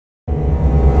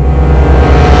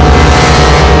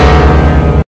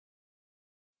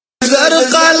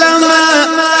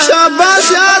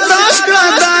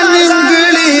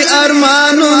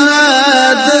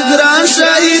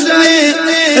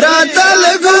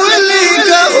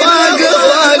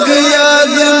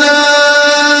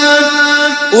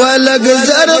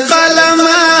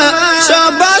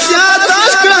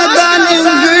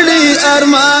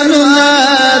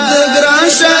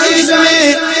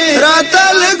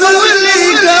راتل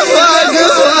گولی گواگ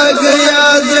واگ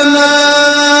یادنا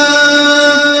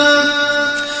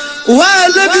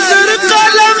والد در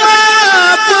قلم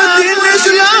پدین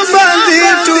اسلام باندی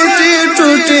ٹوٹی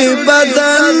ٹوٹی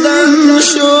بدن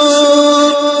شو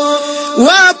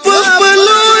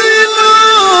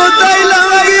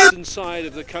side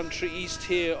of the country, east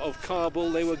here of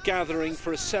Kabul, they were gathering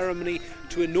for a ceremony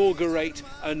to inaugurate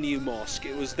a new mosque.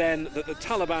 It was then that the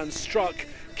Taliban struck,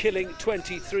 killing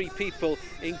 23 people,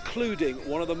 including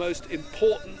one of the most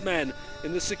important men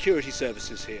in the security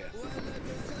services here.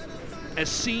 A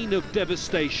scene of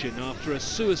devastation after a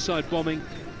suicide bombing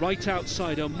right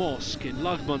outside a mosque in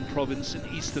Laghman province in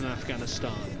eastern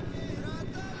Afghanistan.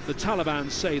 The Taliban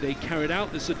say they carried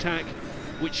out this attack,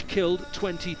 which killed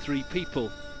 23 people.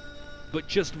 But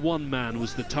just one man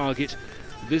was the target.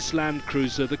 This Land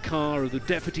Cruiser, the car of the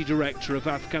Deputy Director of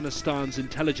Afghanistan's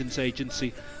intelligence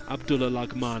agency, Abdullah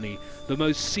Laghmani, the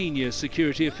most senior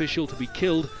security official to be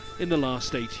killed in the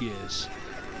last 8 years.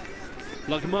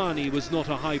 Laghmani was not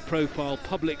a high-profile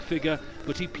public figure,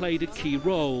 but he played a key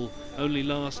role. Only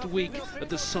last week, at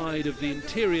the side of the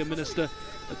Interior Minister,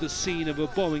 at the scene of a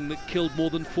bombing that killed more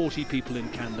than 40 people in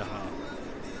Kandahar.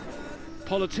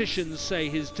 Politicians say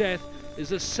his death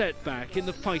is a setback in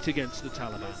the fight against the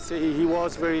Taliban. He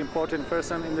was a very important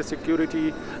person in the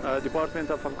security department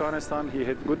of Afghanistan. He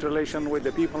had good relation with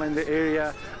the people in the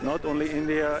area, not only in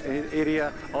the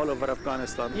area, all over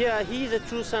Afghanistan. Yeah, he's a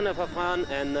true son of Afghan,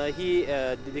 and he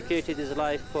dedicated his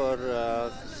life for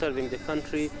serving the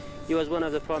country. He was one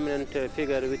of the prominent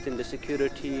figures within the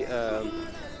security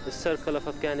circle of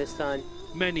Afghanistan.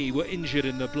 Many were injured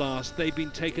in the blast. They've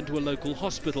been taken to a local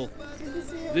hospital.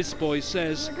 This boy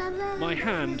says, "My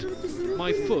hand,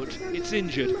 my foot, it's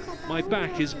injured. My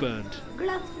back is burned."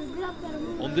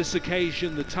 On this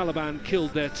occasion, the Taliban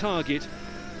killed their target,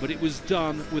 but it was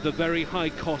done with a very high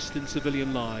cost in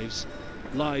civilian lives.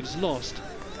 Lives lost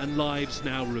and lives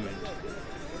now ruined.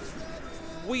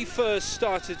 We first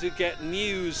started to get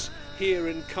news here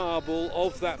in Kabul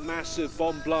of that massive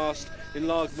bomb blast in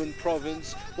Laghman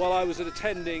province while I was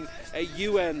attending a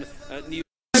UN news.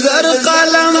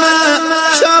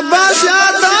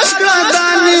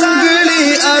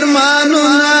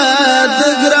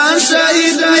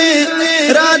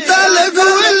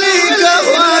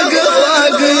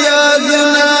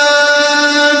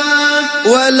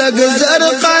 ولگ زر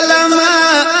قلم